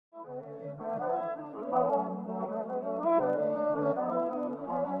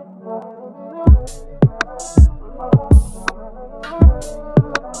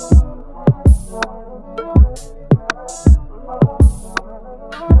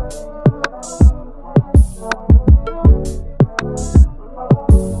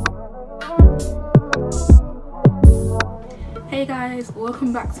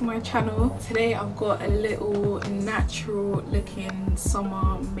welcome back to my channel. Today I've got a little natural looking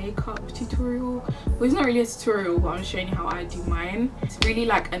summer makeup tutorial. Well, it's not really a tutorial, but I'm showing you how I do mine. It's really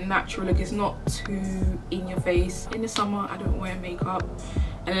like a natural look. It's not too in your face. In the summer I don't wear makeup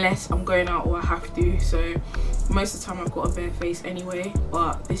unless I'm going out or I have to, so most of the time I've got a bare face anyway,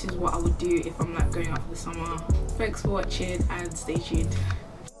 but this is what I would do if I'm like going out for the summer. Thanks for watching and stay tuned.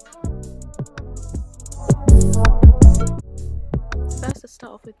 First, let's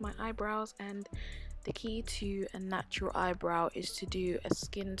start off with my eyebrows, and the key to a natural eyebrow is to do a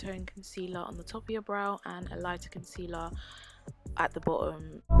skin tone concealer on the top of your brow and a lighter concealer at the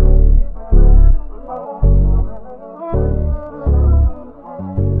bottom.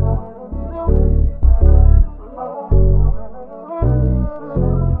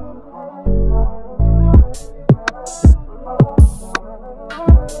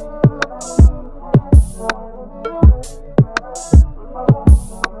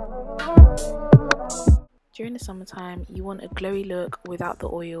 During the summertime, you want a glowy look without the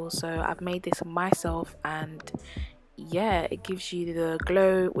oil, so I've made this myself, and yeah, it gives you the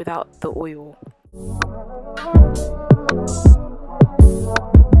glow without the oil.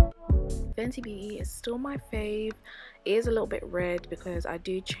 Fenty Beauty is still my fave. It is a little bit red because I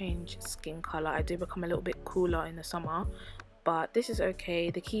do change skin color. I do become a little bit cooler in the summer, but this is okay.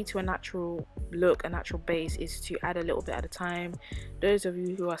 The key to a natural look, a natural base, is to add a little bit at a time. Those of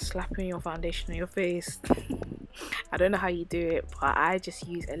you who are slapping your foundation on your face, I don't know how you do it, but I just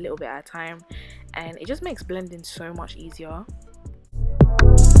use a little bit at a time, and it just makes blending so much easier.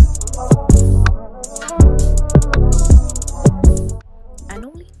 I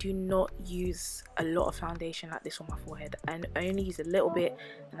normally do not use a lot of foundation like this on my forehead, and I only use a little bit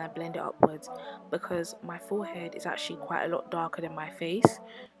and I blend it upwards because my forehead is actually quite a lot darker than my face,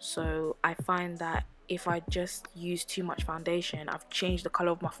 so I find that if I just use too much foundation, I've changed the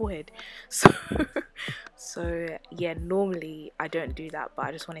color of my forehead. So yeah, normally I don't do that, but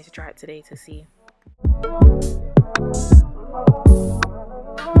I just wanted to try it today to see.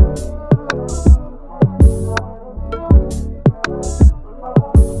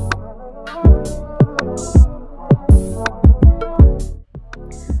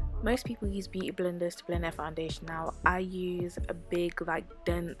 Most people use beauty blenders to blend their foundation. Now I use a big, like,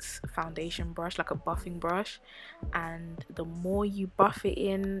 dense foundation brush, like a buffing brush, and the more you buff it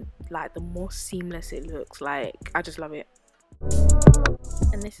in, like, the more seamless it looks. Like, I just love it.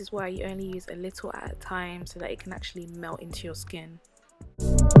 And this is why you only use a little at a time so that it can actually melt into your skin.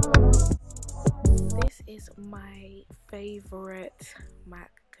 This is my favorite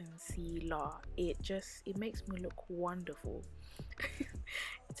MAC concealer. It makes me look wonderful.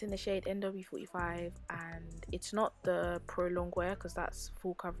 It's in the shade NW45, and it's not the pro long wear because that's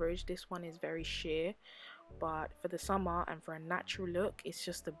full coverage. This one is very sheer, but for the summer and for a natural look, it's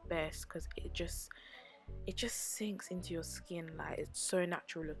just the best because it just sinks into your skin. Like, it's so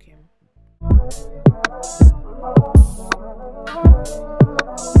natural looking.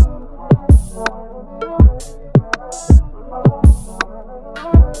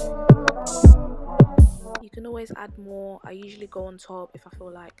 You can always add more. I usually go on top if I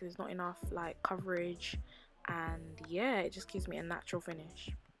feel like there's not enough like coverage, and yeah, it just gives me a natural finish.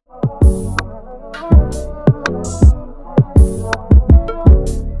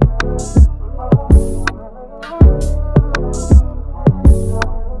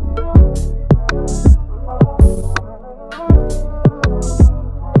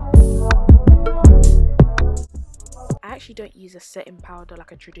 I actually don't use a setting powder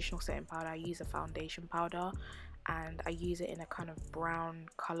like a traditional setting powder. I use a foundation powder, and I use it in a kind of brown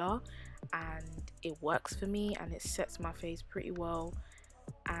color, and it works for me and it sets my face pretty well.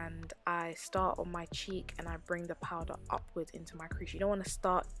 And I start on my cheek and I bring the powder upwards into my crease. You don't want to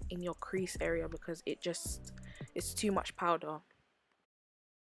start in your crease area because it's too much powder.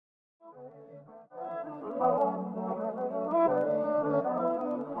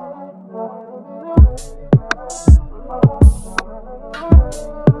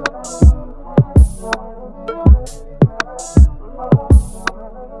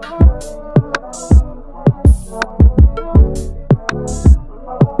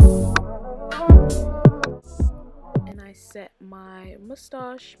 Set my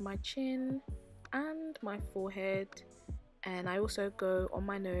mustache, my chin and my forehead, And I also go on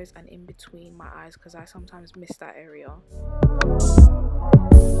my nose and in between my eyes because I sometimes miss that area.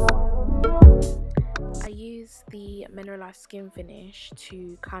 I use the Mineralized Skin Finish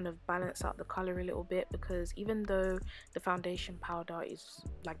to kind of balance out the colour a little bit, because even though the foundation powder is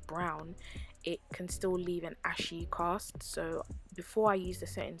like brown, it can still leave an ashy cast. So before I use the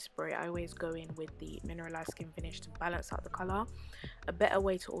setting spray, I always go in with the Mineralized Skin Finish to balance out the colour. A better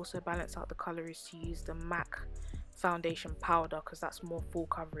way to also balance out the colour is to use the MAC foundation powder, because that's more full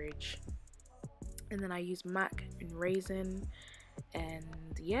coverage. And then I use MAC in RAIZIN, and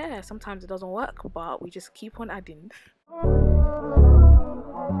yeah, sometimes it doesn't work, but we just keep on adding.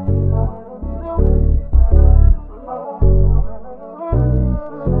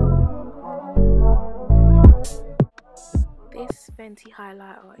 This Fenty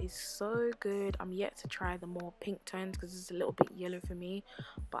highlighter is so good. I'm yet to try the more pink tones because it's a little bit yellow for me,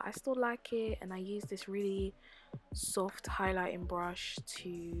 but I still like it, and I use this really soft highlighting brush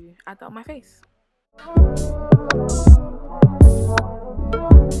to add that on my face.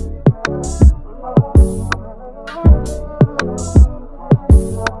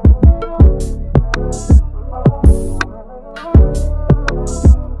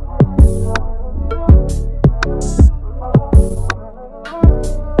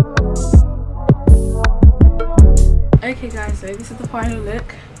 Okay guys, so this is the final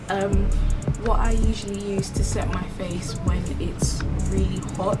look. What I usually use to set my face when it's really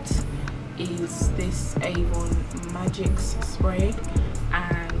hot is this AVON MAGIX spray,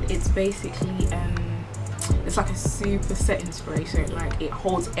 and it's basically it's like a super setting spray, so it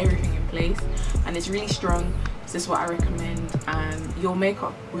holds everything in place and it's really strong. So this is what I recommend, and your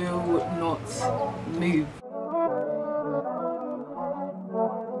makeup will not move.